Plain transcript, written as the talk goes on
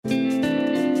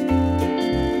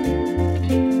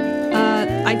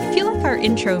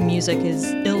intro music is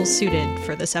ill-suited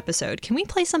for this episode. Can we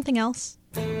play something else?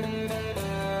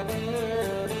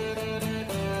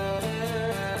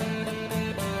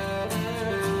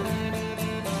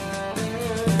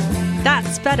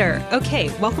 That's better. Okay,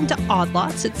 welcome to Odd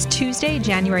Lots. It's Tuesday,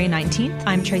 January 19th.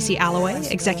 I'm Tracy Alloway,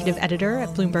 executive editor at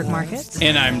Bloomberg Markets.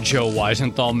 And I'm Joe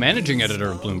Weisenthal, managing editor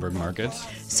of Bloomberg Markets.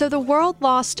 So the world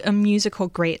lost a musical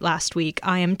great last week.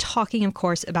 I am talking, of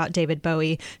course, about David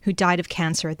Bowie, who died of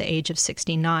cancer at the age of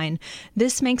 69.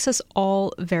 This makes us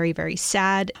all very, very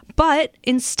sad. But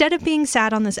instead of being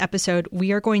sad on this episode,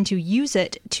 we are going to use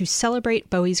it to celebrate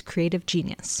Bowie's creative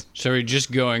genius. So are you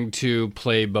just going to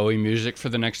play Bowie music for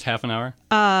the next half an hour?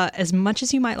 As much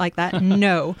as you might like that,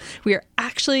 no. We are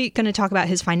actually going to talk about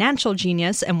his financial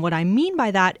genius, and what I mean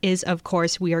by that is, of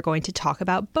course, we are going to talk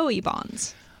about Bowie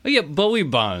Bonds. Oh yeah, Bowie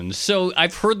Bonds. So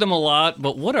I've heard them a lot,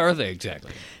 but what are they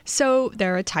exactly? So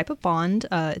they're a type of bond,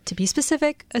 to be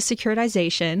specific, a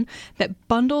securitization that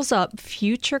bundles up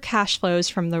future cash flows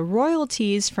from the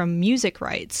royalties from music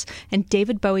rights, and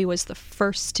David Bowie was the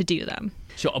first to do them.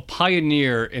 So a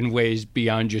pioneer in ways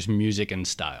beyond just music and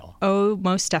style. Oh,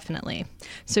 most definitely.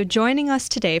 So joining us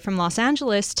today from Los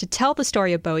Angeles to tell the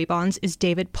story of Bowie Bonds is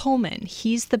David Pullman.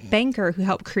 He's the banker who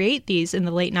helped create these in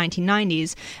the late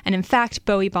 1990s. And in fact,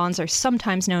 Bowie Bonds are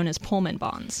sometimes known as Pullman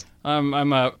Bonds.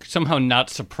 I'm somehow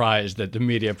not surprised that the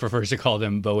media prefers to call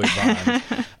them Bowie Bonds.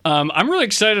 I'm really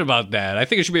excited about that. I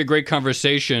think it should be a great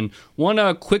conversation.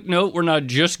 One quick note, we're not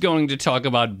just going to talk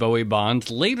about Bowie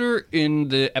Bonds. Later in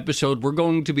the episode, we're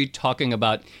going to be talking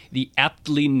about the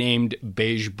aptly named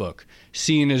Beige Book,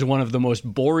 seen as one of the most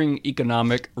boring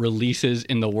economic releases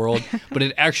in the world, but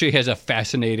it actually has a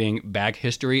fascinating back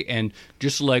history. And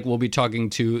just like we'll be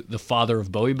talking to the father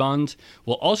of Bowie Bonds,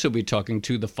 we'll also be talking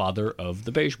to the father of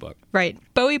the Beige Book. Right.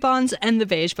 Bowie Bonds and the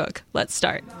Beige Book. Let's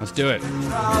start. Let's do it.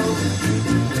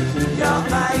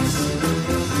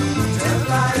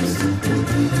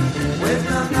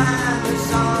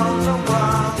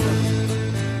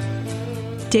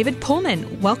 David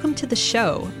Pullman, welcome to the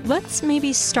show. Let's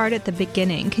maybe start at the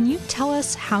beginning. Can you tell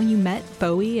us how you met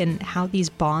Bowie and how these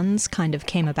bonds kind of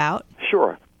came about?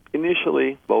 Sure.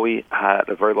 Initially, Bowie had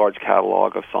a very large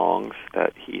catalog of songs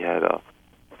that he had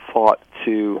fought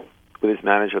to, with his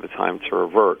manager at the time, to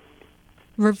revert.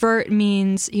 Revert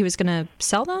means he was going to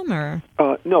sell them, or?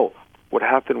 No. What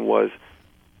happened was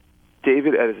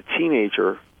David, as a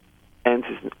teenager, and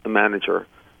his manager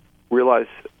realized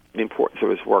the importance of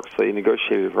his work, so he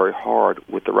negotiated very hard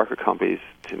with the record companies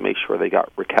to make sure they got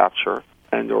recapture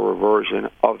and or reversion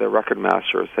of their record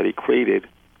masters that he created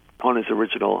on his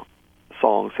original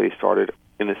songs that he started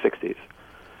in the 60s.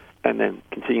 And then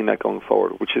continuing that going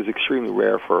forward, which is extremely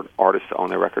rare for artists to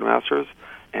own their record masters.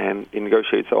 And he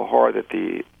negotiated so hard that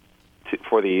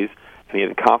for these, and he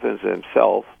had confidence in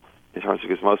himself, in terms of,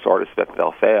 because most artists, that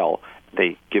they'll fail,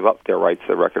 they give up their rights to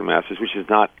their record masters, which is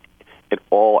not at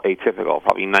all atypical.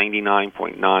 Probably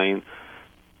 99.99%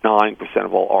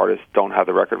 of all artists don't have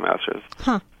the record masters.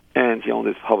 Huh. And he owned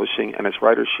his publishing and his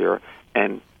writer's share.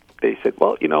 And they said,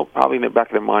 well, probably in the back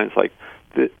of their minds, like,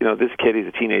 this kid, he's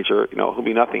a teenager, he'll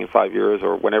be nothing in 5 years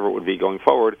or whenever it would be going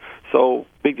forward. So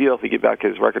big deal if he get back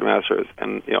his record masters.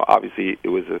 And, obviously it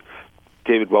was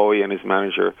David Bowie and his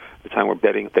manager at the time were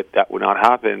betting that would not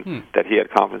happen, that he had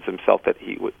confidence in himself that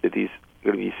he's going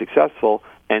to be successful,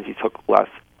 and he took less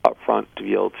up front to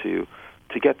be able to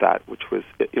get that, which was,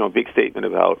 a big statement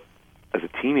about, as a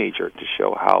teenager, to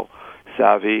show how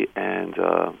savvy and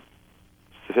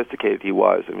sophisticated he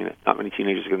was. I mean, not many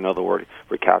teenagers can know the word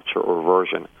recapture or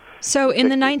reversion. So in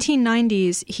the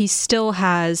 1990s, he still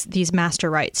has these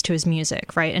master rights to his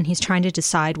music, right? And he's trying to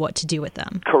decide what to do with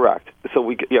them. Correct. So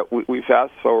we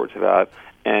fast forward to that,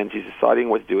 and he's deciding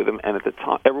what to do with them. And at the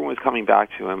time, everyone was coming back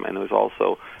to him, and there was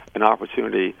also an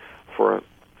opportunity for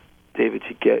David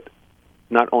to get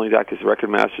not only back his record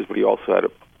masters, but he also had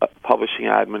a publishing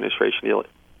administration deal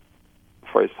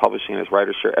for his publishing and his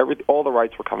writer's share. All the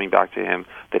rights were coming back to him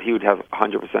that he would have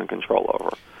 100% control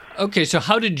over. Okay, so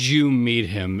how did you meet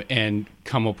him and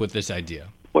come up with this idea?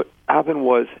 What happened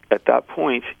was, at that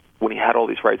point, when he had all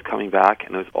these rights coming back,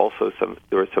 and there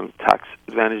were some tax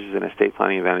advantages and estate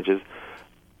planning advantages,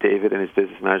 David and his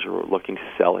business manager were looking to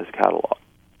sell his catalog.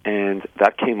 And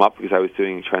that came up because I was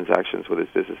doing transactions with his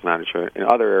business manager in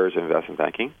other areas of investment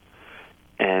banking.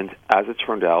 And as it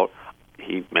turned out,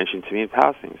 he mentioned to me in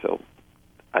passing. So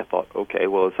I thought, okay,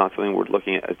 well, it's not something we're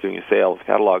looking at as doing a sale of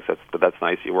catalogs, but that's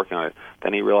nice, you're working on it.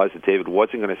 Then he realized that David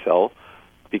wasn't going to sell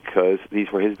because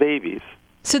these were his babies.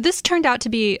 So this turned out to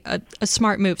be a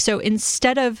smart move. So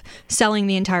instead of selling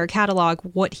the entire catalog,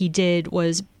 what he did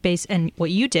was and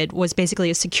what you did was basically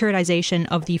a securitization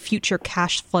of the future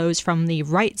cash flows from the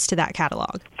rights to that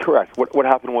catalog. Correct. What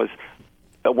happened was,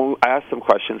 when I asked some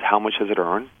questions, how much has it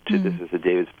earned? This is the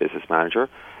David's business manager.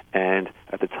 And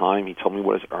at the time, he told me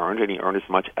what it earned, and he earned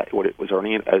what it was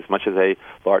earning as much as a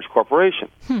large corporation.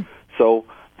 So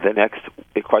the next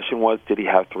question was, did he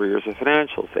have 3 years of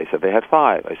financials? They said they had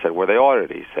 5. I said, were they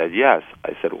audited? He said, yes.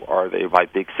 I said, are they by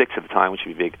Big 6 at the time, which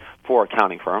would be Big 4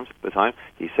 accounting firms at the time?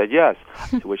 He said, yes.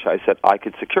 To which I said, I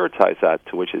could securitize that,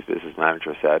 to which his business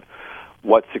manager said,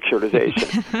 what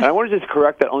securitization? And I want to just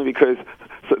correct that only because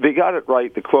so they got it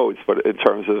right, the quotes, but in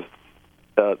terms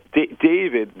of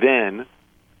David then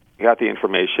got the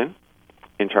information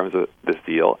in terms of this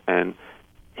deal, and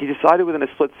he decided within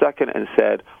a split second and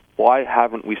said, why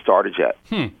haven't we started yet?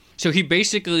 So he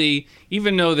basically,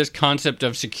 even though this concept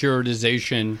of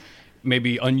securitization may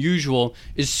be unusual,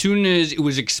 as soon as it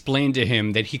was explained to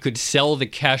him that he could sell the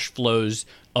cash flows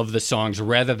of the songs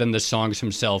rather than the songs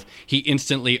himself, he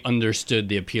instantly understood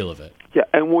the appeal of it. Yeah,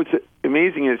 and what's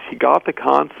amazing is he got the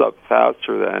concept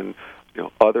faster than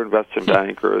other investment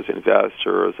bankers,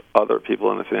 investors, other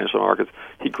people in the financial markets.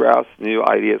 He grasped new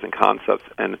ideas and concepts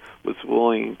and was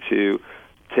willing to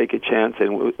take a chance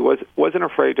and wasn't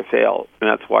afraid to fail, and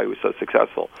that's why he was so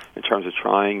successful in terms of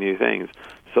trying new things.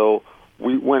 So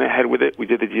we went ahead with it. We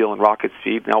did the deal in rocket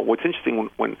speed. Now, what's interesting,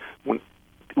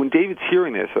 when David's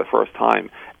hearing this for the first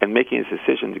time and making his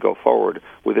decision to go forward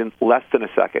within less than a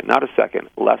second, not a second,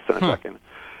 less than a second,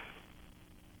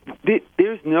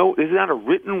 there's not a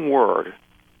written word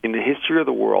in the history of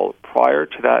the world prior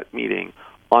to that meeting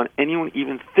on anyone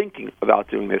even thinking about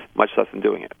doing this, much less than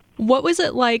doing it. What was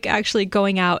it like actually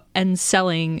going out and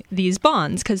selling these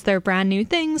bonds? Because they're brand new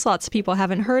things. Lots of people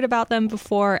haven't heard about them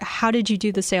before. How did you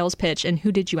do the sales pitch, and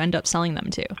who did you end up selling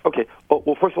them to? Okay.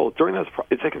 Well, first of all, during those,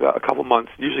 it took about a couple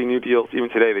months. Usually new deals, even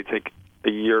today, they take a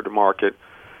year to market.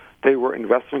 They were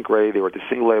investment grade. They were at the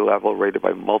single A level, rated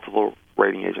by multiple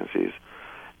rating agencies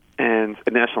and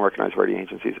national recognized rating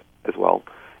agencies as well.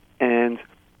 And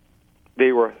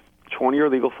they were 20-year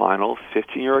legal finals,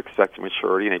 15-year expected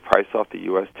maturity, and they priced off the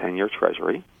U.S. 10-year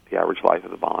Treasury, the average life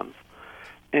of the bonds.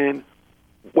 And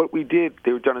what we did,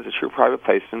 they were done as a true private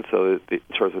placement, so that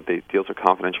in terms of the deals are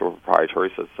confidential or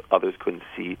proprietary, so others couldn't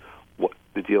see what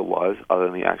the deal was other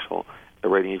than the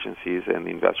rating agencies and the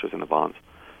investors in the bonds.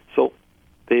 So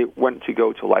they went to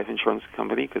go to a life insurance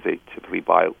company because they typically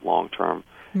buy long-term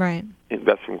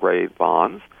investment-grade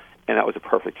bonds, and that was a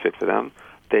perfect fit for them.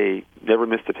 They never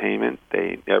missed a payment.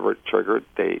 They never triggered.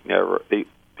 They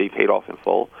paid off in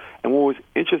full. And what was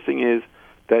interesting is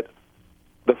that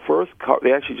the first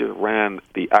they actually just ran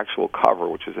the actual cover,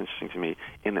 which was interesting to me,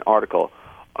 in an article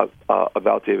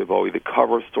about David Bowie. The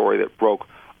cover story that broke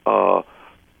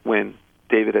when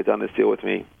David had done this deal with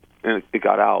me, and it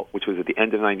got out, which was at the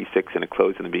end of '96, and it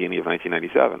closed in the beginning of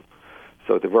 1997.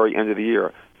 So at the very end of the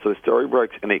year. So the story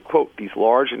breaks, and they quote these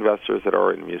large investors that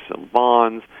are in municipal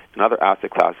bonds and other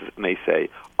asset classes, and they say,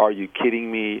 "Are you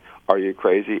kidding me? Are you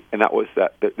crazy?" And that was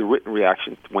the written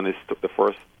reaction when the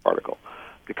first article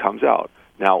that comes out.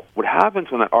 Now, what happens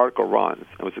when that article runs,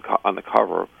 and it was on the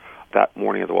cover that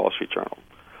morning of the Wall Street Journal,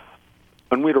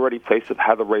 and we'd already placed it,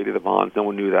 had the rate of the bonds, no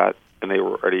one knew that, and they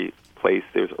were already placed,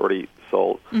 they was already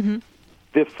sold.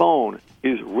 The phone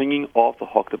is ringing off the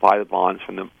hook to buy the bonds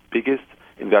from the biggest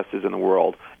investors in the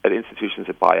world at institutions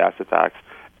that buy asset backs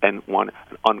and want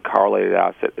an uncorrelated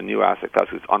asset, a new asset class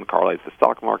that's uncorrelated to the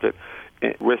stock market.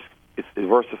 Risk is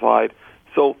diversified.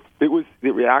 So it was the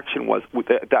reaction was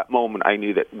at that moment I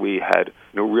knew that we had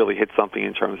really hit something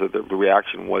in terms of the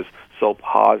reaction was so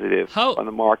positive on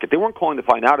the market. They weren't calling to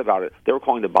find out about it; they were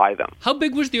calling to buy them. How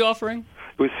big was the offering?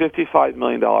 It was $55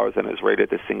 million, and it was rated at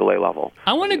the single A level.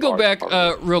 I want to go back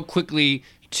real quickly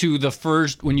to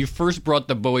when you first brought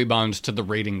the Bowie Bonds to the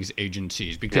ratings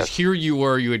agencies, because here you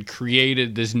were, you had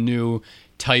created this new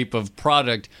type of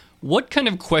product. What kind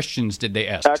of questions did they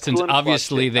ask? Excellent Since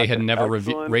obviously question. they had never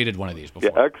rated one of these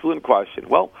before. Yeah, excellent question.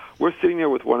 Well, we're sitting there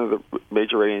with one of the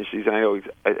major rating agencies, and I know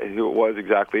who it was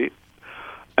exactly.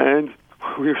 And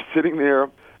we were sitting there,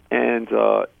 and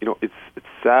it's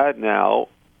sad now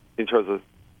in terms of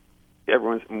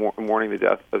everyone's mourning the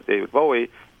death of David Bowie,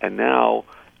 and now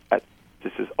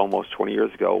this is almost 20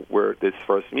 years ago, we're at this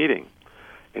first meeting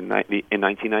in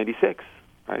 1996,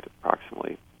 right?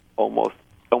 Approximately, almost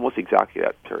exactly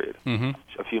that period,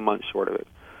 a few months short of it.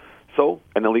 So,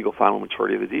 and the legal final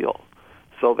maturity of the deal.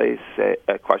 So they say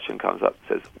a question comes up,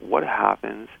 says, "What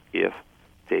happens if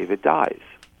David dies?"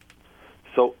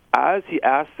 So as he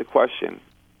asked the question,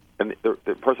 and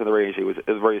the person in the rating agency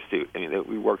was very astute. I mean,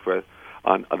 we worked with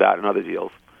on that and other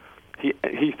deals.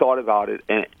 He thought about it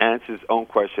and answered his own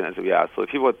question as we asked. So if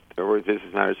people were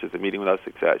business managers at the meeting with us,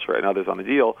 etc., and others on the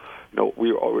deal,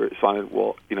 we responded,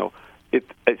 well,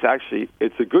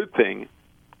 it's a good thing.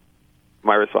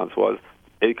 My response was,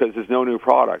 because there's no new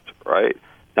product, right?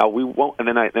 Now we won't, and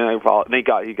then I followed. And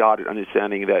he got it,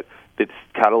 understanding that its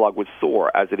catalog would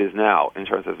soar as it is now in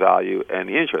terms of value and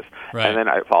the interest. Right. And then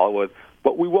I followed with,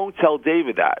 but we won't tell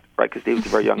David that, right? Because David's a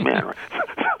very young man, right?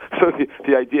 So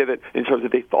the idea that in terms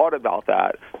of they thought about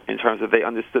that, in terms of they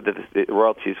understood that the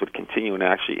royalties would continue and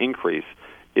actually increase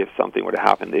if something were to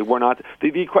happen. They were not.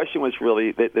 The question was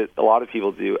really that a lot of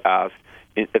people do ask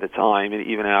at the time and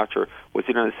even after was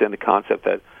to understand the concept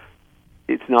that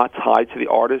it's not tied to the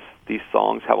artist. These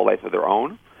songs have a life of their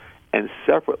own, and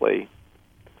separately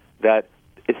that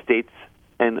estates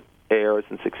and heirs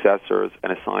and successors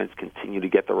and assigns continue to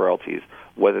get the royalties,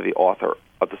 whether the author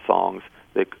of the songs,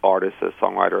 the artist, the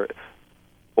songwriter,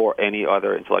 or any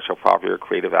other intellectual property or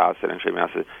creative asset and trademark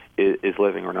asset is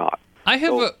living or not. I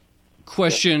have a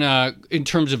question in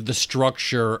terms of the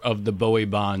structure of the Bowie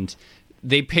bonds.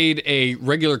 They paid a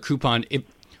regular coupon.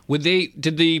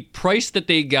 Did the price that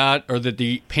they got or that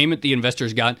the payment the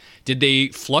investors got, did they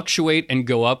fluctuate and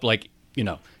go up? Like,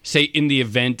 say in the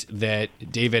event that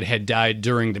David had died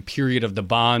during the period of the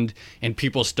bond and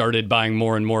people started buying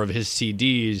more and more of his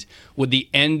CDs, would the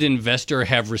end investor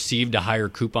have received a higher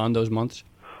coupon those months?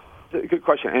 Good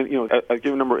question. And, I've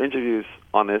given a number of interviews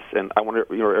on this, and I want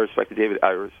to, respect to David, I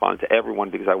respond to everyone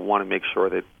because I want to make sure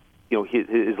that,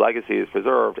 his legacy is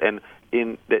preserved. And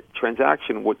in that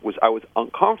transaction, I was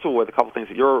uncomfortable with a couple of things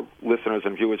that your listeners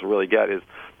and viewers really get is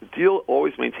the deal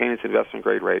always maintained its investment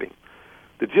grade rating.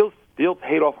 The deal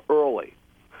paid off early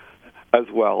as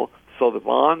well. So the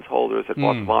bond holders that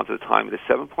bought the bonds at the time at a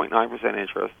 7.9%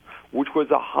 interest, which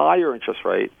was a higher interest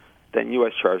rate than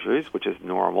U.S. Treasuries, which is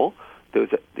normal. There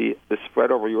was the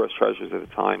spread over U.S. Treasuries at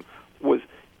the time was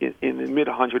in the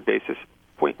mid-100 basis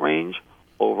point range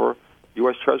over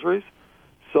U.S. Treasuries.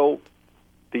 So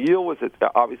the yield was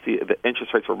obviously the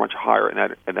interest rates were much higher in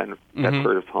that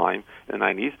period of time in the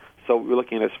 90s. So we're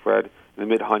looking at a spread in the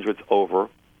mid-hundreds over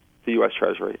the U.S.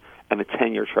 Treasury, and the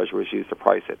 10-year Treasury was used to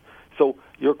price it. So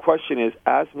your question is,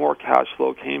 as more cash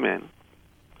flow came in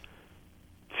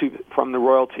from the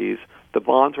royalties, the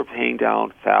bonds were paying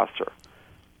down faster,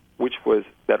 which was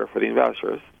better for the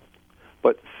investors.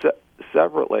 But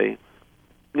separately,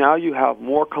 now you have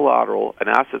more collateral and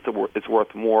assets that it's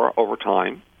worth more over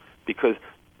time because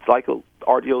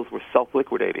our deals were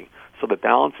self-liquidating. So the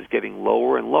balance is getting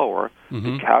lower and lower.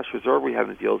 The cash reserve we have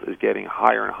in the deals is getting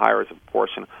higher and higher as a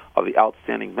proportion of the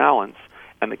outstanding balance,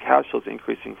 and the cash flow is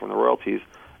increasing from the royalties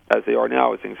as they are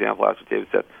now. As an example, as David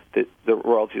said, that the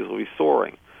royalties will be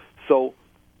soaring. So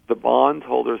the bond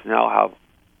holders now have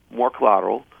more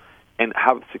collateral and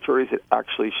have securities that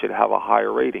actually should have a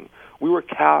higher rating. We were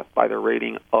capped by the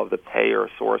rating of the payer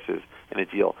sources in a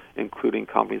deal, including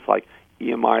companies like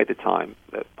EMI at the time,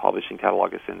 that publishing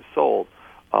catalog has since sold,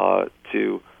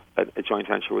 to a joint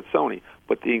venture with Sony.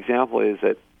 But the example is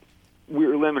that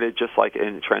we're limited, just like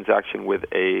in a transaction with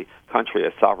a country,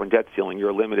 a sovereign debt ceiling,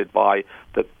 you're limited by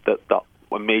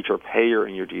a major payer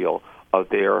in your deal of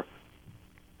their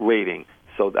rating.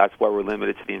 So that's why we're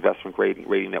limited to the investment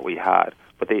rating that we had.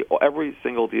 But every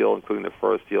single deal, including the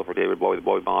first deal for David Bowie, the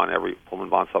Bowie bond, every Pullman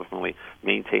bond subsequently,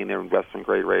 maintained their investment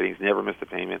grade ratings, never missed a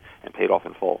payment, and paid off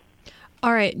in full.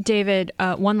 All right, David,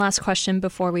 one last question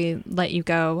before we let you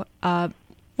go.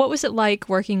 What was it like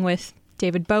working with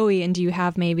David Bowie, and do you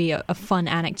have maybe a fun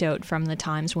anecdote from the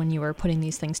times when you were putting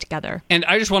these things together? And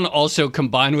I just want to also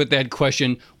combine with that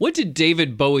question, what did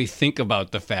David Bowie think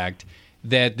about the fact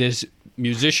that this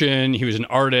musician, he was an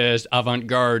artist,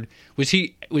 avant-garde, was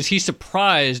he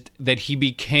surprised that he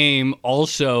became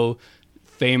also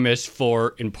famous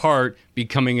for, in part,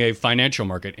 becoming a financial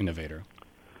market innovator?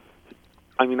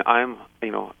 I mean, I'm,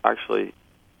 actually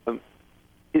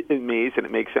amazed, and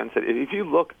it makes sense that if you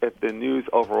look at the news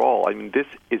overall, I mean, this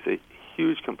is a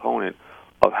huge component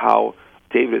of how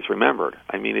David is remembered.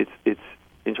 I mean, it's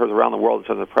in terms of around the world, in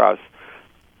terms of the press.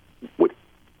 What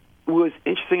was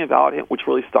interesting about him, which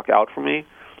really stuck out for me,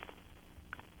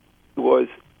 was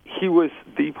he was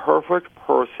the perfect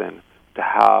person to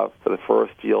have for the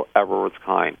first deal ever of its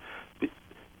kind.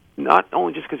 Not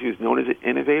only just because he was known as an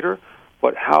innovator,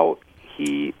 but how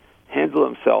he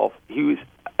handled himself. He was,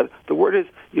 the word is,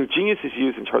 genius is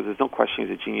used in terms of, there's no question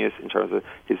he's a genius in terms of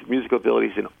his musical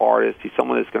abilities. He's an artist. He's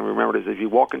someone that's going to be remembered as, if you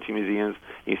walk into museums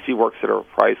and you see works that are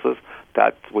priceless,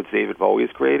 that's what David Bowie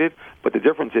has created. But the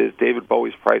difference is David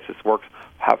Bowie's priceless works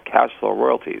have cash flow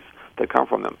royalties that come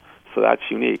from them. So that's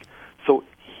unique. So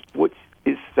what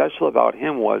is special about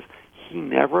him was he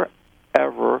never,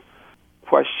 ever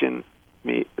questioned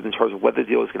me in terms of whether the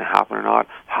deal was going to happen or not,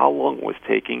 how long it was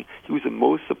taking. He was the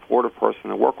most supportive person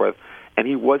to work with, and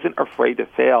he wasn't afraid to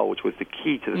fail, which was the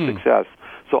key to the success.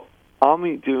 So I'm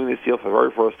doing this deal for the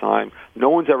very first time. No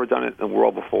one's ever done it in the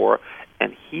world before,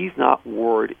 and he's not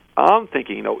worried. I'm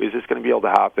thinking, is this going to be able to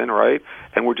happen, right?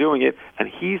 And we're doing it, and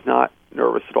he's not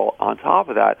nervous at all. On top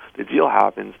of that, the deal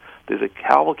happens. There's a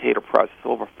cavalcade of press. It's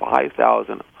over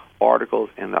 5,000 articles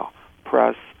in the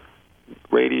press,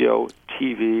 radio,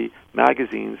 TV,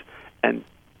 magazines, and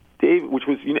David, which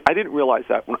was, I didn't realize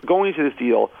that. When going into this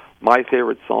deal, my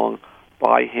favorite song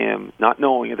by him, not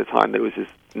knowing at the time that it was his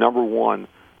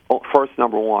first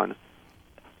number one,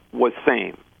 was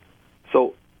Fame.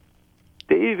 So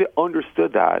David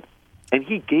understood that, and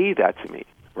he gave that to me,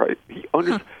 right?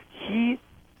 He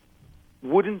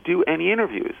wouldn't do any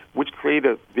interviews, which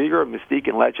created a bigger mystique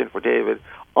and legend for David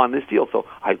on this deal. So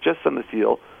I just done this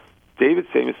deal. David's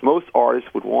famous. Most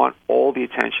artists would want all the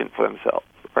attention for themselves,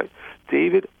 right?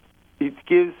 David, it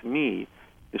gives me,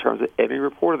 in terms of any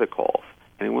reporter that calls,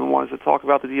 anyone wants to talk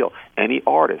about the deal, any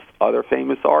artist, other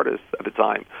famous artists at the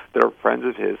time that are friends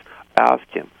of his, ask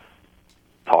him,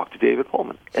 talk to David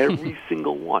Pullman. Every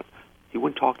single one. He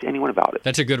wouldn't talk to anyone about it.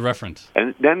 That's a good reference.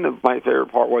 And then my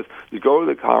favorite part was you go to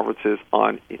the conferences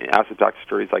on asset-backed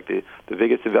securities, like the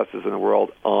biggest investors in the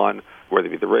world, on whether it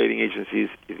be the rating agencies,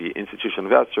 the institutional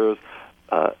investors,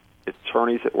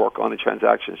 attorneys that work on the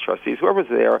transactions, trustees, whoever's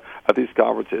there at these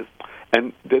conferences.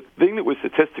 And the thing that was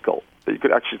statistical, that you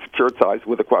could actually securitize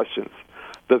with the questions,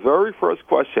 the very first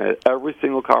question at every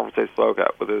single conference I spoke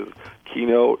at, whether it was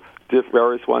keynote,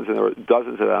 various ones, and there were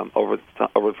dozens of them over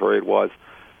the period, was,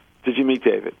 did you meet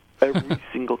David? Every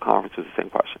single conference was the same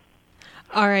question.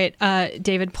 All right.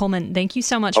 David Pullman, thank you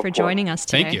so much for joining us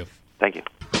today. Thank you. Thank you.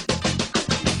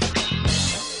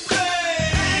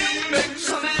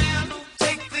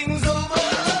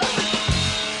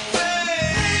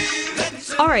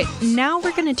 All right, now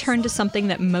we're going to turn to something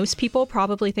that most people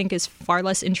probably think is far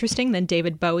less interesting than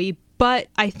David Bowie, but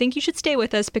I think you should stay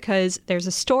with us because there's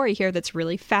a story here that's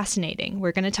really fascinating.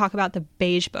 We're going to talk about the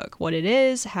Beige Book, what it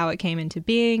is, how it came into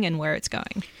being, and where it's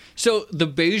going. So the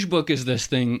Beige Book is this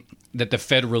thing that the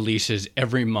Fed releases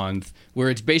every month where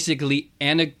it's basically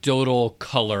anecdotal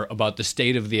color about the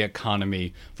state of the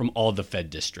economy from all the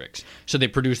Fed districts. So they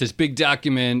produce this big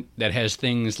document that has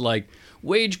things like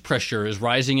wage pressure is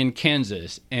rising in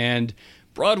Kansas, and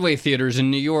Broadway theaters in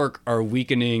New York are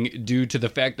weakening due to the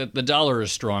fact that the dollar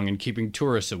is strong and keeping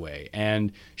tourists away,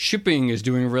 and shipping is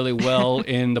doing really well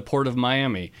in the port of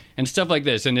Miami, and stuff like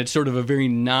this. And it's sort of a very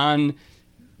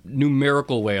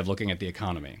non-numerical way of looking at the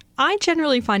economy. I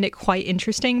generally find it quite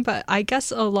interesting, but I guess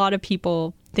a lot of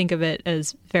people think of it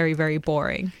as very, very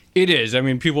boring. It is. I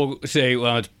mean, people say,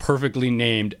 well, it's perfectly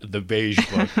named the Beige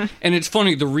Book. And it's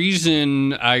funny, the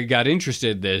reason I got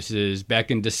interested in this is back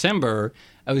in December,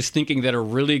 I was thinking that a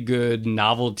really good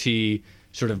novelty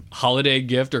sort of holiday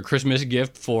gift or Christmas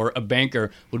gift for a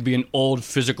banker would be an old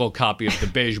physical copy of the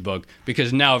Beige Book,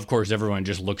 because now, of course, everyone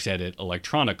just looks at it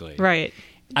electronically. Right.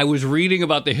 I was reading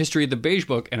about the history of the Beige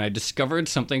Book, and I discovered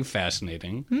something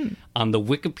fascinating on the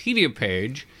Wikipedia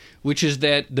page, which is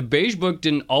that the Beige Book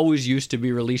didn't always used to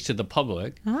be released to the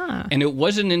public. And it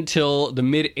wasn't until the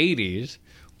mid-'80s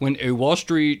when a Wall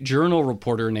Street Journal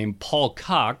reporter named Paul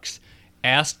Cox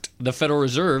asked the Federal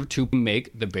Reserve to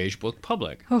make the Beige Book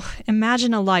public. Oh,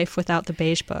 imagine a life without the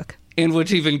Beige Book. And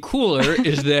what's even cooler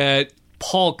is that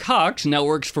Paul Cox now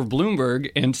works for Bloomberg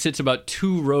and sits about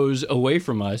 2 rows away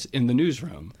from us in the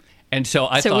newsroom. And so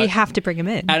I thought... So we have to bring him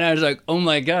in. And I was like, oh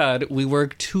my God, we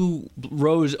work 2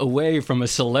 rows away from a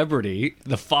celebrity,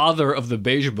 the father of the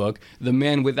Beige Book, the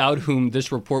man without whom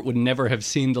this report would never have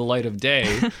seen the light of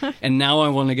day. And now I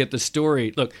want to get the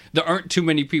story. Look, there aren't too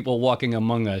many people walking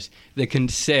among us that can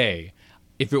say,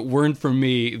 if it weren't for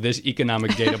me, this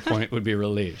economic data point would be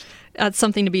released. That's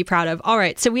something to be proud of. All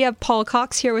right, so we have Paul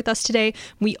Cox here with us today.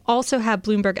 We also have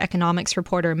Bloomberg economics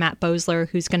reporter Matt Boesler,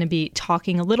 who's going to be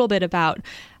talking a little bit about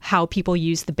how people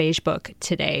use the Beige Book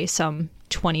today, some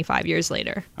 25 years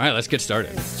later. All right, let's get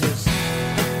started. It's just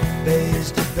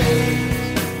beige to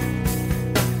beige.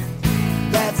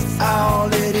 That's all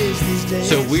it is these days.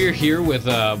 So we're here with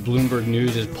Bloomberg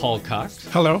News' Paul Cox.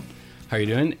 Hello. How are you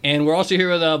doing? And we're also here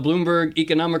with Bloomberg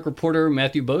economic reporter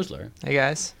Matthew Boesler. Hey,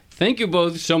 guys. Thank you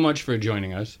both so much for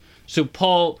joining us. So,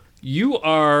 Paul, you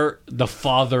are the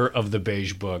father of the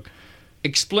Beige Book.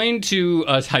 Explain to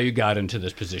us how you got into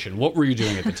this position. What were you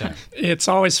doing at the time? It's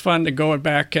always fun to go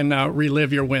back and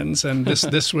relive your wins, and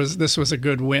this was a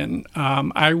good win.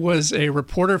 I was a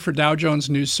reporter for Dow Jones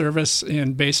News Service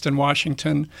based in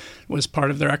Washington, was part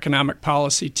of their economic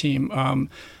policy team.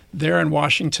 There in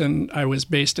Washington, I was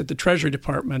based at the Treasury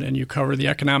Department, and you cover the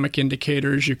economic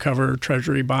indicators, you cover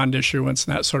Treasury bond issuance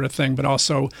and that sort of thing, but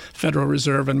also Federal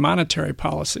Reserve and monetary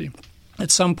policy. At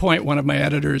some point, one of my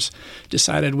editors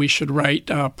decided we should write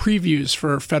previews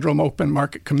for Federal Open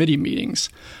Market Committee meetings,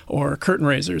 or curtain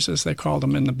raisers, as they call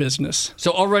them in the business.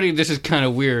 So already this is kind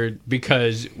of weird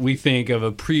because we think of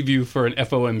a preview for an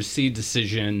FOMC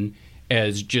decision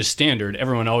as just standard.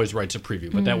 Everyone always writes a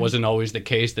preview, but that wasn't always the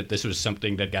case, that this was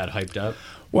something that got hyped up?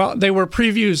 Well, they were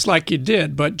previews like you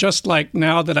did, but just like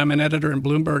now that I'm an editor in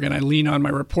Bloomberg and I lean on my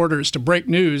reporters to break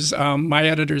news, my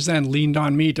editors then leaned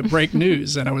on me to break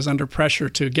news, and I was under pressure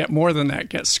to get more than that,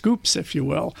 get scoops, if you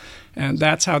will. And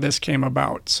that's how this came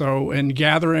about. So in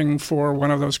gathering for one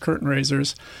of those curtain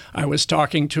raisers, I was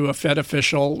talking to a Fed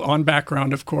official on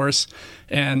background, of course,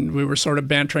 and we were sort of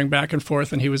bantering back and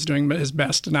forth, and he was doing his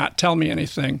best to not tell me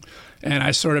anything. And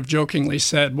I sort of jokingly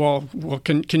said, well,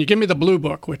 can you give me the Blue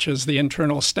Book, which is the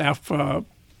internal staff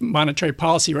monetary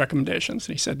policy recommendations?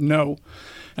 And he said, no.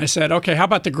 I said, okay, how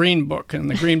about the Green Book? And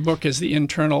the Green Book is the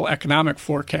internal economic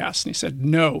forecast. And he said,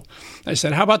 no. I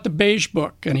said, how about the Beige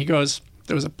Book? And he goes,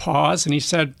 there was a pause, and he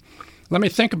said, let me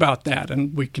think about that.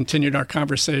 And we continued our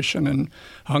conversation and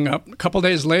hung up. A couple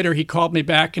days later, he called me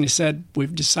back and he said,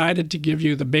 we've decided to give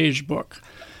you the Beige Book.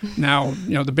 Now,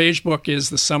 the Beige Book is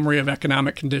the summary of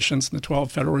economic conditions in the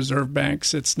 12 Federal Reserve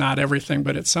banks. It's not everything,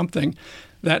 but it's something.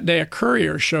 That day, a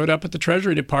courier showed up at the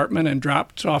Treasury Department and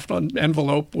dropped off an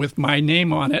envelope with my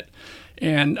name on it.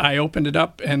 And I opened it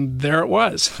up, and there it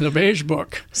was, the Beige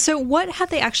Book. So what had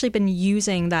they actually been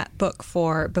using that book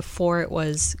for before it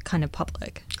was kind of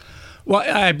public? Well,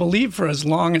 I believe for as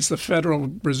long as the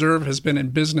Federal Reserve has been in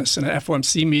business in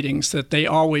FOMC meetings that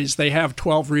they have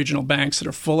 12 regional banks that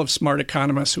are full of smart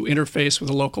economists who interface with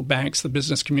the local banks, the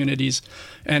business communities,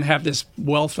 and have this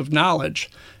wealth of knowledge.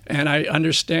 And I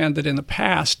understand that in the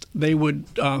past, they would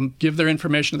give their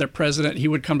information to their president. He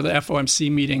would come to the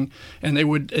FOMC meeting, and they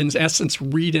would, in essence,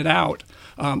 read it out.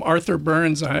 Arthur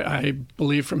Burns, I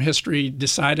believe from history,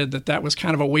 decided that was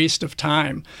kind of a waste of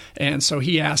time. And so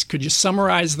he asked, could you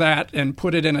summarize that and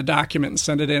put it in a document and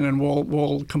send it in, and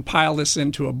we'll compile this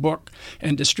into a book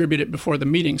and distribute it before the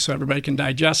meeting so everybody can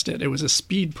digest it. It was a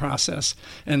speed process,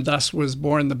 and thus was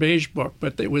born the Beige Book.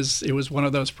 But it was one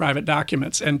of those private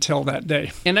documents until that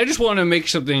day. And I just want to make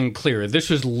something clear. This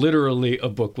was literally a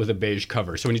book with a beige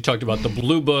cover. So when you talked about the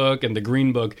Blue Book and the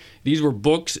Green Book, these were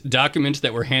books, documents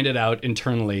that were handed out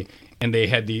internally, and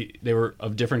they were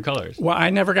of different colors. Well,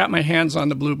 I never got my hands on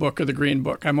the Blue Book or the Green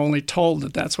Book. I'm only told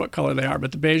that that's what color they are.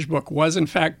 But the Beige Book was, in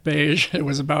fact, beige. It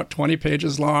was about 20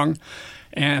 pages long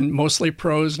and mostly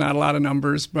prose, not a lot of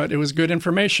numbers, but it was good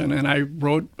information. And I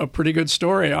wrote a pretty good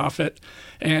story off it.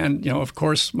 And, of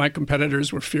course, my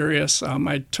competitors were furious.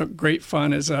 I took great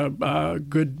fun as a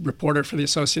good reporter for the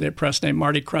Associated Press named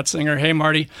Marty Krutzinger. Hey,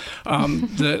 Marty,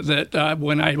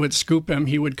 when I would scoop him,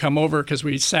 he would come over because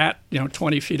we sat,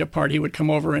 20 feet apart. He would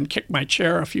come over and kick my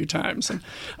chair a few times. And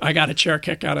I got a chair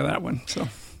kick out of that one.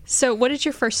 So what did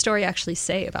your first story actually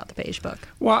say about the Beige Book?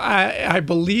 Well, I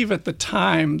believe at the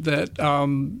time that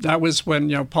that was when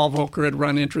Paul Volcker had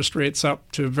run interest rates up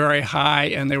to very high,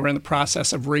 and they were in the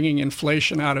process of wringing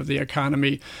inflation out of the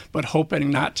economy, but hoping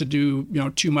not to do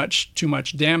too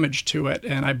much damage to it.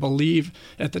 And I believe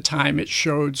at the time it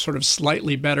showed sort of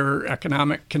slightly better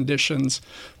economic conditions,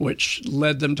 which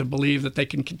led them to believe that they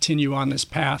can continue on this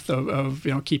path of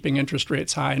keeping interest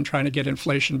rates high and trying to get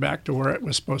inflation back to where it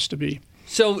was supposed to be.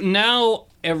 So now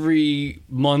every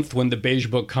month when the Beige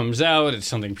Book comes out, it's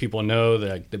something people know,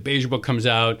 that the Beige Book comes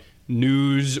out,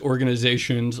 news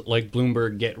organizations like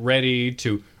Bloomberg get ready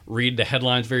to read the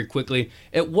headlines very quickly.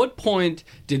 At what point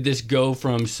did this go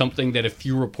from something that a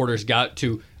few reporters got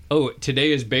to, oh,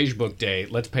 today is Beige Book Day,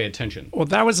 let's pay attention? Well,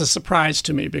 that was a surprise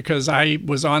to me because I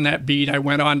was on that beat. I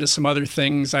went on to some other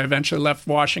things. I eventually left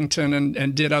Washington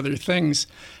and did other things.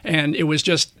 And it was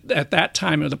just at that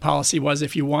time the policy was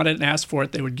if you wanted and asked for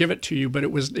it, they would give it to you. But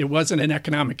it wasn't an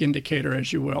economic indicator,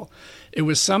 as you will. It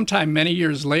was sometime many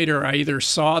years later I either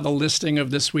saw the listing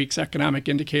of this week's economic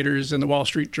indicators in the Wall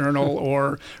Street Journal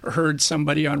or heard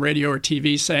somebody on radio or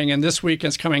TV saying, and this week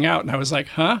it's coming out. And I was like,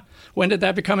 huh? When did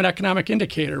that become an economic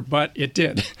indicator? But it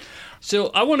did. So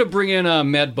I want to bring in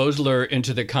Matt Boesler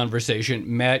into the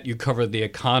conversation. Matt, you cover the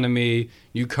economy,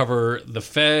 you cover the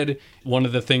Fed. One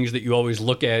of the things that you always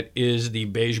look at is the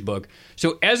Beige Book.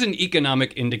 So as an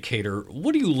economic indicator,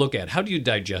 what do you look at? How do you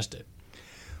digest it?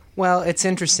 Well, it's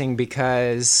interesting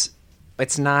because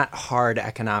it's not hard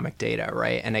economic data,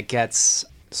 right? And it gets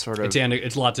sort of...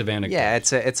 It's lots of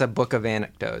anecdotes. Yeah, it's a book of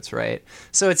anecdotes, right?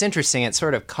 So it's interesting. It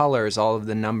sort of colors all of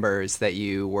the numbers that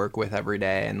you work with every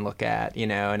day and look at,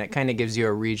 and it kind of gives you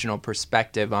a regional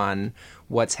perspective on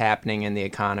what's happening in the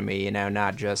economy,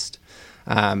 not just...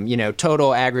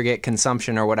 total aggregate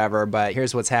consumption or whatever, but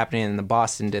here's what's happening in the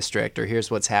Boston district, or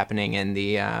here's what's happening in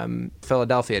the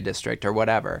Philadelphia district, or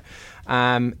whatever.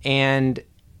 And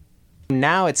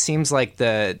now it seems like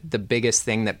the biggest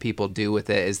thing that people do with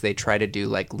it is they try to do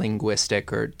like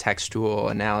linguistic or textual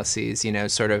analyses,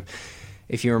 sort of.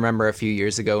 If you remember a few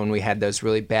years ago when we had those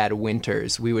really bad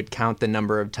winters, we would count the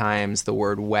number of times the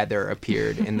word weather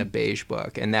appeared in the Beige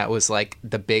Book. And that was like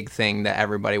the big thing that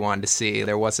everybody wanted to see.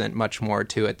 There wasn't much more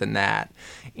to it than that.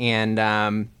 And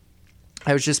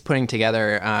I was just putting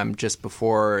together, just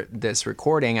before this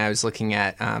recording, I was looking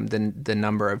at the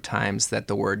number of times that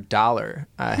the word dollar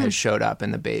has showed up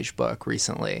in the Beige Book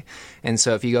recently. And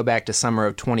so if you go back to summer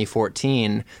of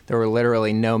 2014, there were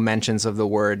literally no mentions of the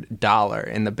word dollar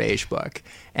in the Beige Book.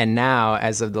 And now,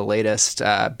 as of the latest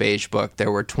Beige Book,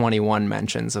 there were 21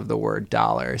 mentions of the word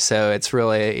dollar. So it's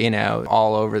really,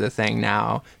 all over the thing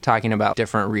now, talking about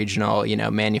different regional,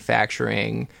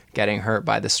 manufacturing getting hurt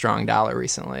by the strong dollar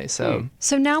recently. So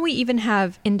now we even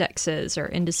have indexes or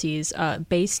indices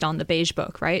based on the Beige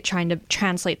Book, right? Trying to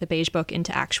translate the Beige Book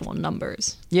into actual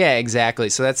numbers. Yeah, exactly.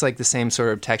 So that's like the same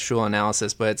sort of textual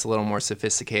analysis, but it's a little more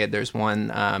sophisticated. There's one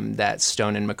that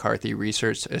Stone and McCarthy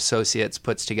Research Associates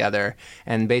puts together,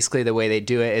 and basically the way they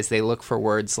do it is they look for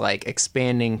words like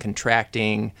expanding,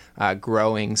 contracting,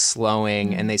 growing,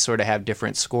 slowing, and they sort of have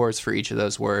different scores for each of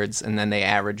those words, and then they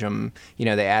average them,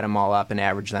 they add them all up and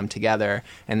average them together,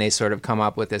 and they sort of come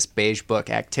up with this Beige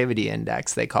Book activity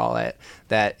index, they call it,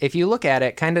 that if you look at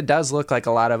it, kind of does look like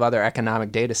a lot of other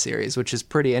economic data series, which is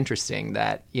pretty interesting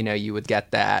that, you would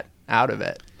get that out of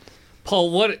it.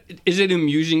 Paul, what is it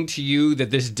amusing to you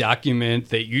that this document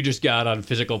that you just got on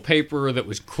physical paper that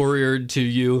was couriered to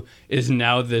you is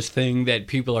now this thing that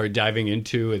people are diving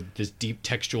into, this deep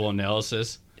textual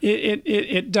analysis?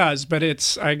 It does, but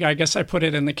I guess I put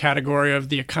it in the category of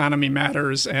the economy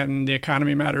matters, and the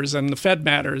economy matters, and the Fed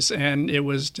matters, and it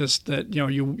was just that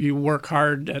you work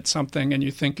hard at something and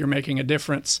you think you're making a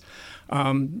difference.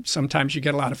 Sometimes you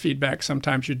get a lot of feedback,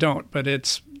 sometimes you don't, but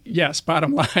it's yes.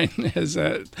 Bottom line is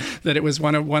that it was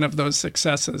one of those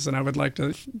successes, and I would like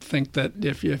to think that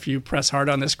if you press hard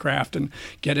on this craft and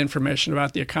get information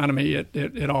about the economy,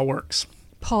 it all works.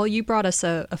 Paul, you brought us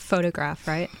a photograph,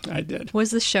 right? I did. What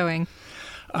is this showing?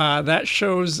 That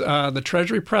shows the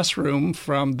Treasury press room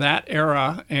from that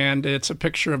era, and it's a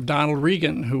picture of Donald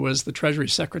Regan, who was the Treasury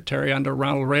Secretary under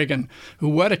Ronald Reagan, who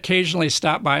would occasionally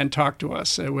stop by and talk to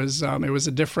us. It was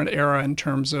a different era in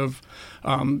terms of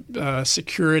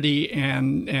security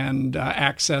and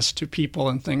access to people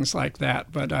and things like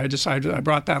that. But I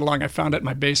brought that along. I found it in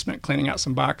my basement cleaning out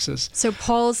some boxes. So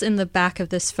Paul's in the back of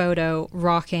this photo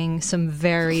rocking some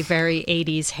very, very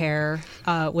 80s hair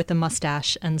with a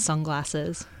mustache and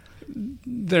sunglasses.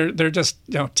 They're just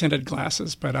tinted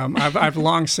glasses, but I've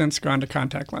long since gone to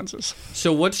contact lenses.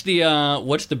 So what's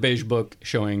the Beige Book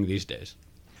showing these days?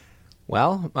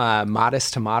 Well,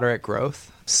 modest to moderate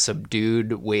growth,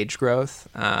 subdued wage growth.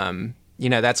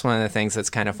 That's one of the things that's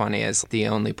kind of funny is the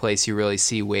only place you really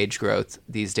see wage growth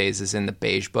these days is in the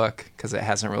Beige Book because it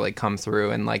hasn't really come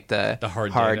through in like the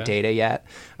hard data yet.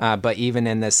 But even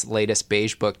in this latest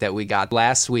Beige Book that we got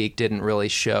last week didn't really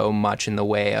show much in the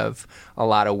way of a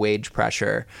lot of wage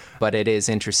pressure. But it is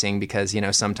interesting because,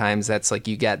 sometimes that's like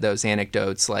you get those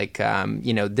anecdotes like,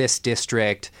 this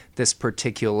district, this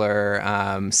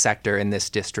particular sector in this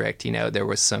district, there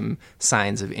was some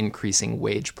signs of increasing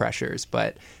wage pressures,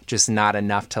 but just not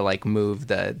enough to like move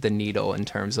the needle in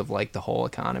terms of like the whole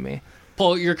economy.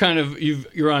 Paul, you're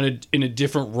in a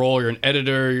different role. You're an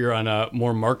editor. You're on a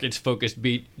more markets-focused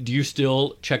beat. Do you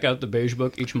still check out the Beige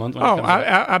Book each month?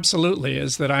 Absolutely.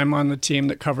 Is that I'm on the team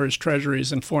that covers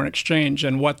treasuries and foreign exchange,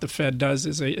 and what the Fed does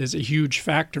is a huge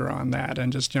factor on that.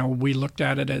 And just we looked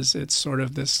at it as it's sort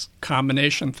of this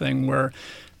combination thing where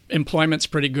employment's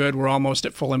pretty good. We're almost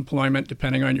at full employment,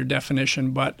 depending on your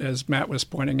definition. But as Matt was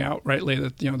pointing out rightly,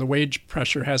 that the wage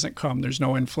pressure hasn't come. There's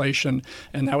no inflation,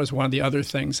 and that was one of the other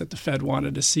things that the Fed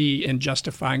wanted to see in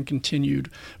justifying continued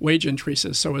wage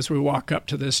increases. So as we walk up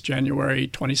to this January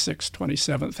 26th,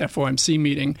 27th FOMC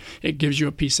meeting, it gives you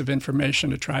a piece of information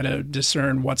to try to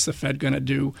discern what's the Fed going to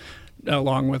do,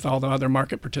 along with all the other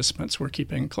market participants we're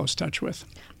keeping in close touch with.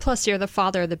 Plus, you're the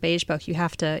father of the Beige Book. You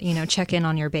have to, check in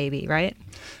on your baby, right?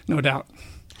 No doubt.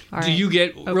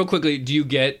 Real quickly, do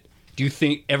you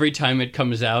think every time it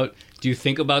comes out, Do you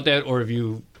think about that, or have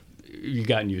you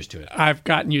gotten used to it? I've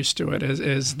gotten used to it.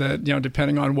 Is that,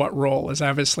 depending on what role. Is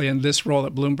obviously in this role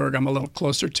at Bloomberg, I'm a little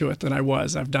closer to it than I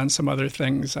was. I've done some other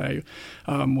things. I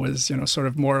was, sort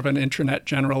of more of an internet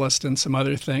generalist and some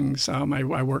other things. I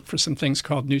worked for some things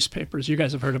called newspapers. You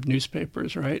guys have heard of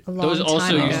newspapers, right? Those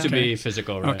also used to be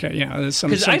physical, right? Okay, yeah. There's some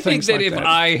Because I think that like if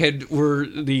I were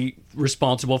the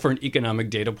responsible for an economic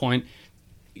data point,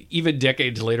 even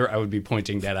decades later, I would be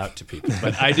pointing that out to people.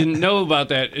 But I didn't know about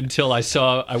that until I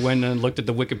went and looked at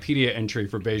the Wikipedia entry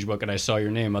for Beige Book, and I saw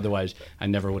your name. Otherwise, I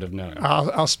never would have known.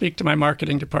 I'll speak to my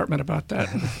marketing department about that.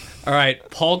 All right.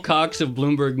 Paul Cox of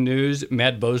Bloomberg News,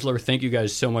 Matt Boesler, thank you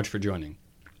guys so much for joining.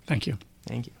 Thank you.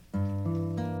 Thank you.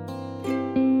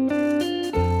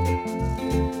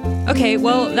 Okay,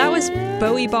 well, that was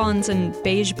Bowie Bonds and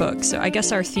Beige Book, so I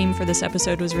guess our theme for this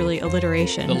episode was really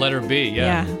alliteration. The letter B,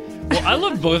 yeah. Well, I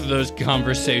love both of those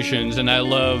conversations, and I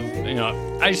love,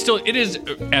 it is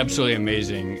absolutely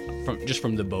amazing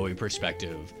from the Bowie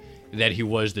perspective that he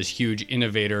was this huge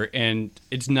innovator, and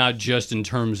it's not just in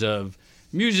terms of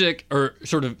music or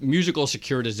sort of musical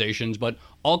securitizations, but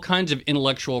all kinds of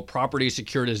intellectual property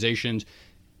securitizations,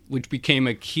 which became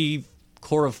a key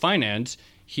core of finance.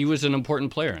 He was an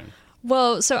important player in.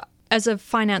 Well, so as a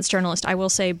finance journalist, I will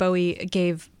say Bowie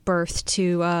gave birth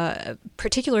to a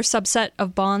particular subset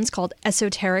of bonds called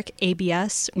esoteric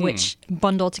ABS, which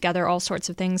bundle together all sorts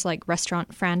of things like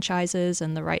restaurant franchises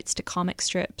and the rights to comic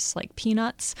strips like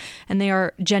Peanuts. And they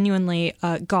are genuinely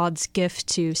God's gift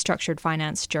to structured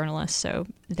finance journalists. So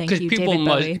thank you, David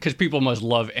Bowie. Because people must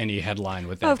love any headline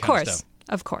with that kind of stuff.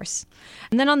 Of course.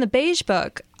 And then on the Beige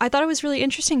Book, I thought it was really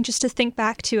interesting just to think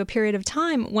back to a period of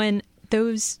time when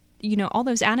those, all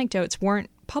those anecdotes weren't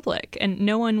public and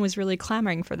no one was really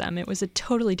clamoring for them. It was a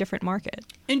totally different market.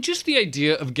 And just the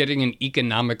idea of getting an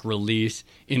economic release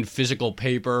in physical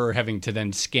paper or having to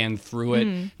then scan through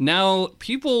it. Now,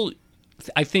 people,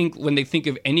 I think when they think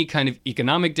of any kind of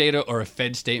economic data or a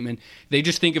Fed statement, they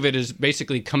just think of it as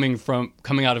basically coming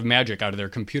out of magic, out of their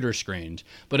computer screens.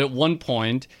 But at one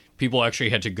point, people actually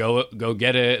had to go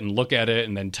get it and look at it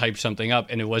and then type something up,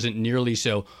 and it wasn't nearly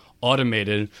so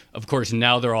automated. Of course,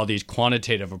 now there are all these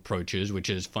quantitative approaches, which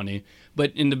is funny.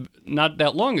 But not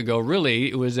that long ago,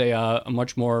 really, it was a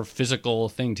much more physical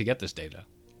thing to get this data.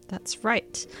 That's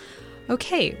right.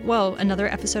 Okay, well, another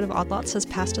episode of Odd Lots has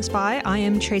passed us by. I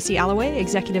am Tracy Alloway,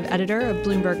 executive editor of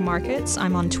Bloomberg Markets.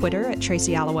 I'm on Twitter at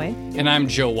Tracy Alloway. And I'm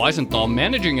Joe Weisenthal,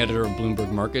 managing editor of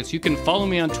Bloomberg Markets. You can follow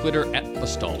me on Twitter at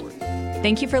 @thestalwart.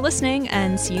 Thank you for listening,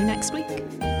 and see you next week.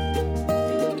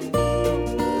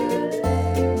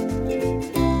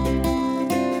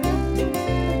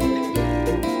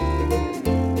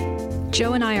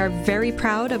 Joe and I are very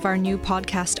proud of our new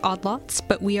podcast, Odd Lots,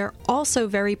 but we are also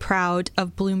very proud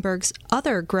of Bloomberg's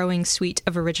other growing suite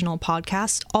of original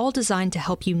podcasts, all designed to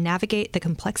help you navigate the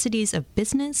complexities of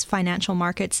business, financial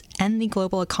markets, and the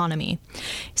global economy.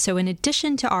 So in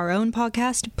addition to our own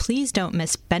podcast, please don't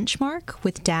miss Benchmark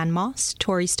with Dan Moss,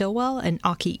 Tori Stillwell, and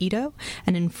Aki Ito,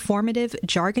 an informative,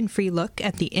 jargon-free look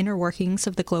at the inner workings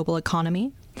of the global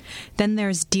economy. Then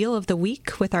there's Deal of the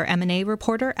Week with our M&A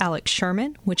reporter, Alex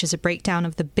Sherman, which is a breakdown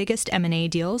of the biggest M&A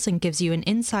deals and gives you an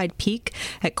inside peek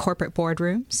at corporate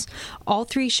boardrooms. All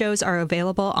three shows are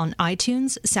available on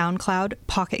iTunes, SoundCloud,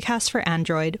 Pocket Cast for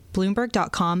Android,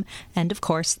 Bloomberg.com, and of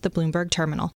course, the Bloomberg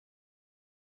Terminal.